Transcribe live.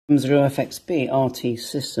0FXB RT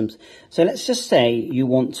systems. So let's just say you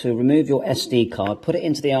want to remove your SD card, put it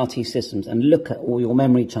into the RT systems and look at all your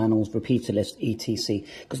memory channels, repeater list, etc.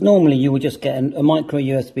 Because normally you would just get a micro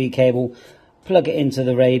USB cable, plug it into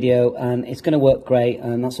the radio and it's going to work great,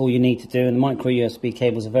 and that's all you need to do. And the micro USB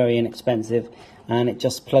cables are very inexpensive and it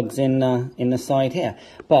just plugs in the side here.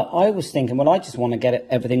 But I was thinking, well, I just want to get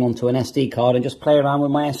everything onto an SD card and just play around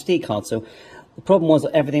with my SD card. So the problem was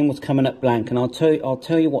that everything was coming up blank, and I'll tell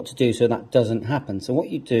you what to do so that doesn't happen. So what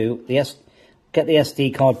you do, get the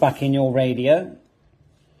SD card back in your radio,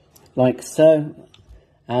 like so,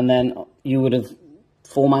 and then you would have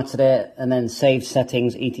formatted it and then saved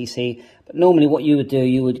settings, etc. But normally what you would do,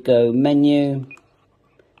 you would go menu,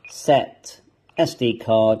 set, SD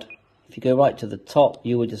card. If you go right to the top,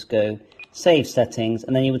 you would just go save settings,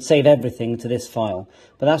 and then you would save everything to this file.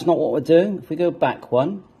 But that's not what we're doing. If we go back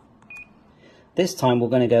one, this time we're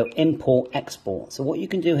going to go import export. So what you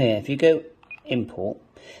can do here, if you go import,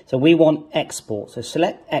 so we want export, so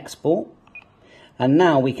select export, and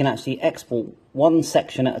now we can actually export one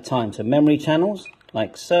section at a time. So memory channels,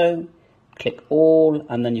 like so, click all,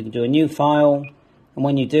 and then you can do a new file, and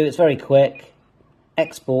when you do, it's very quick,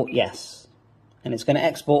 export yes, and it's going to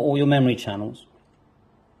export all your memory channels.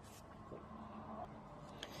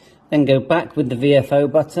 Then go back with the VFO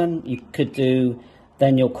button. You could do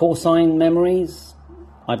then your call sign memories.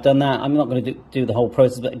 I've done that. I'm not going to do the whole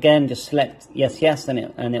process, but again, just select yes, yes, and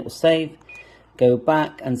it will save. Go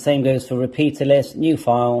back, and same goes for repeater list, new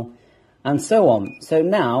file, and so on. So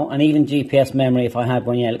now, and even GPS memory, if I had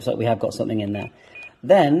one, yeah, it looks like we have got something in there.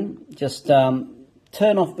 Then just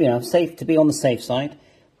turn off, safe, to be on the safe side.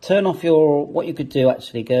 Turn off what you could do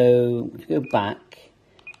actually, if you go back,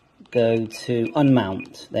 go to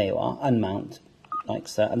unmount. There you are, unmount, like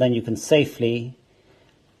so, and then you can safely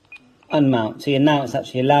unmount. So now it's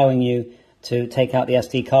actually allowing you to take out the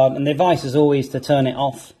SD card, and the advice is always to turn it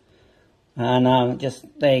off. And just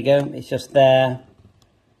there you go, it's just there.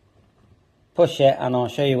 Push it, and I'll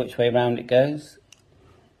show you which way around it goes.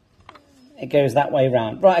 It goes that way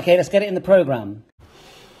round. Right, okay, let's get it in the program.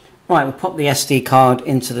 Right, we'll pop the SD card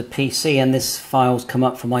into the PC, and this file's come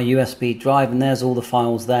up from my USB drive, and there's all the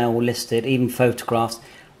files there, all listed, even photographs,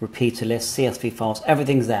 repeater list, CSV files,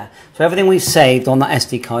 everything's there. So everything we've saved on that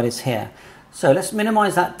SD card is here. So let's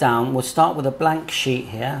minimize that down. We'll start with a blank sheet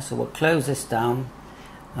here. So we'll close this down.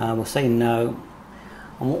 We'll say no.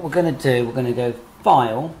 And what we're going to do, we're going to go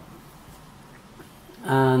File,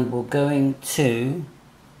 and we're going to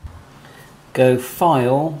go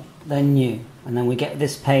File, then New. And then we get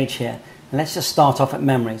this page here. And let's just start off at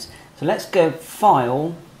memories. So let's go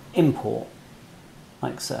File, Import,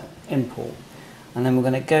 like so, Import. And then we're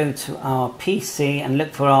going to go to our PC and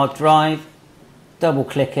look for our drive, double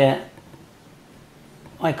click it,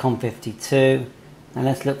 ICOM 52, and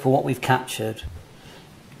let's look for what we've captured.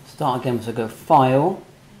 Start again, so go File,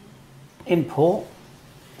 Import,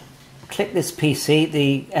 click this PC,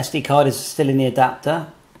 the SD card is still in the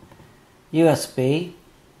adapter, USB,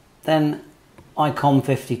 then ICOM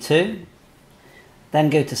 52, then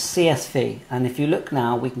go to CSV, and if you look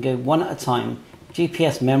now, we can go one at a time.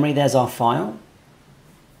 GPS memory, there's our file.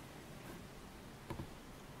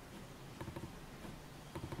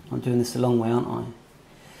 I'm doing this the long way, aren't I?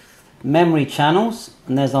 Memory channels,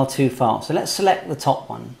 and there's our two files. So let's select the top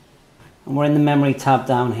one. And we're in the memory tab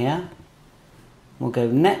down here. We'll go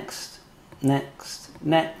next, next,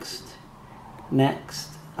 next, next,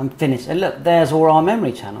 and finish. And look, there's all our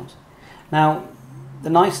memory channels. Now, the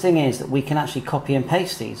nice thing is that we can actually copy and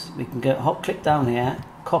paste these. We can go hot click down here,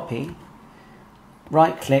 copy,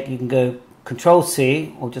 right click, you can go Control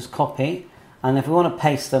C or just copy. And if we want to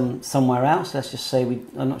paste them somewhere else, let's just say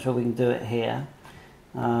I'm not sure we can do it here.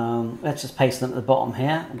 Let's just paste them at the bottom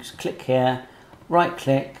here. We'll just click here, right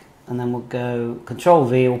click, and then we'll go Control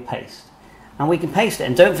V or paste. And we can paste it.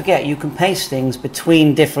 And don't forget, you can paste things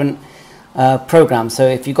between different programs. So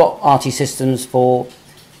if you've got RT systems for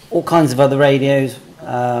all kinds of other radios,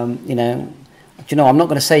 I'm not going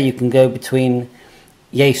to say you can go between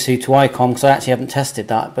Yaesu to ICOM, because I actually haven't tested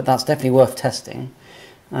that, but that's definitely worth testing.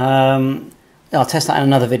 I'll test that in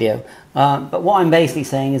another video. But what I'm basically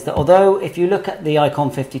saying is that although if you look at the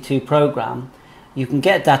ICOM 52 program, you can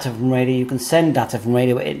get data from radio, you can send data from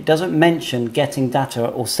radio, but it doesn't mention getting data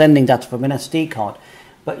or sending data from an SD card.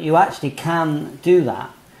 But you actually can do that.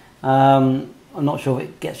 I'm not sure if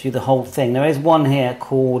it gets you the whole thing. There is one here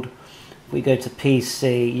called, if we go to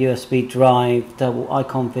PC, USB drive, double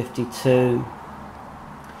ICOM 52,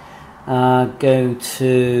 go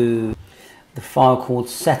to the file called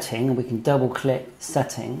setting, and we can double click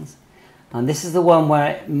settings, and this is the one where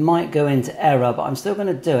it might go into error, but I'm still going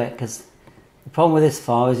to do it because The problem with this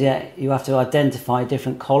file is, you have to identify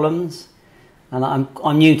different columns, and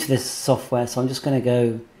I'm new to this software, so I'm just going to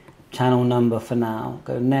go channel number for now.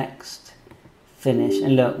 Go next, finish,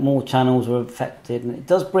 and look, more channels were affected, and it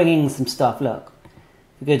does bring in some stuff. Look,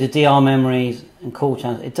 if you go to DR memories and call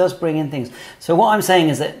channels, it does bring in things. So what I'm saying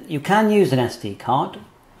is that you can use an SD card.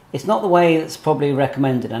 It's not the way that's probably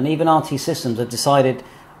recommended, and even RT Systems have decided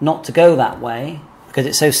not to go that way because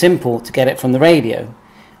it's so simple to get it from the radio.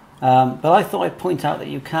 But I thought I'd point out that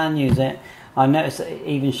you can use it. I noticed that it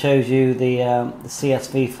even shows you the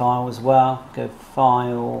CSV file as well. Go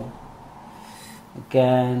File,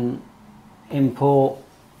 again, Import.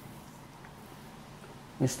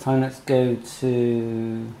 This time let's go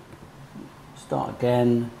to, start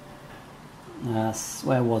again.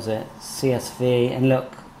 Where was it? CSV, and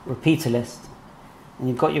look, repeater list. And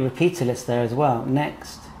you've got your repeater list there as well.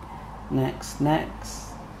 Next, next, next.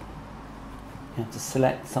 You have to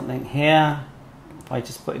select something here. If I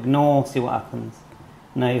just put ignore, see what happens.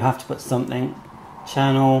 No, you have to put something.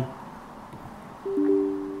 Channel.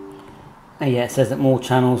 And yeah, it says that more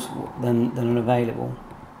channels than are available.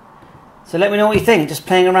 So let me know what you think. Just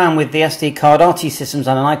playing around with the SD card, RT Systems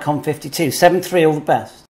and an ICOM 52. 7.3, all the best.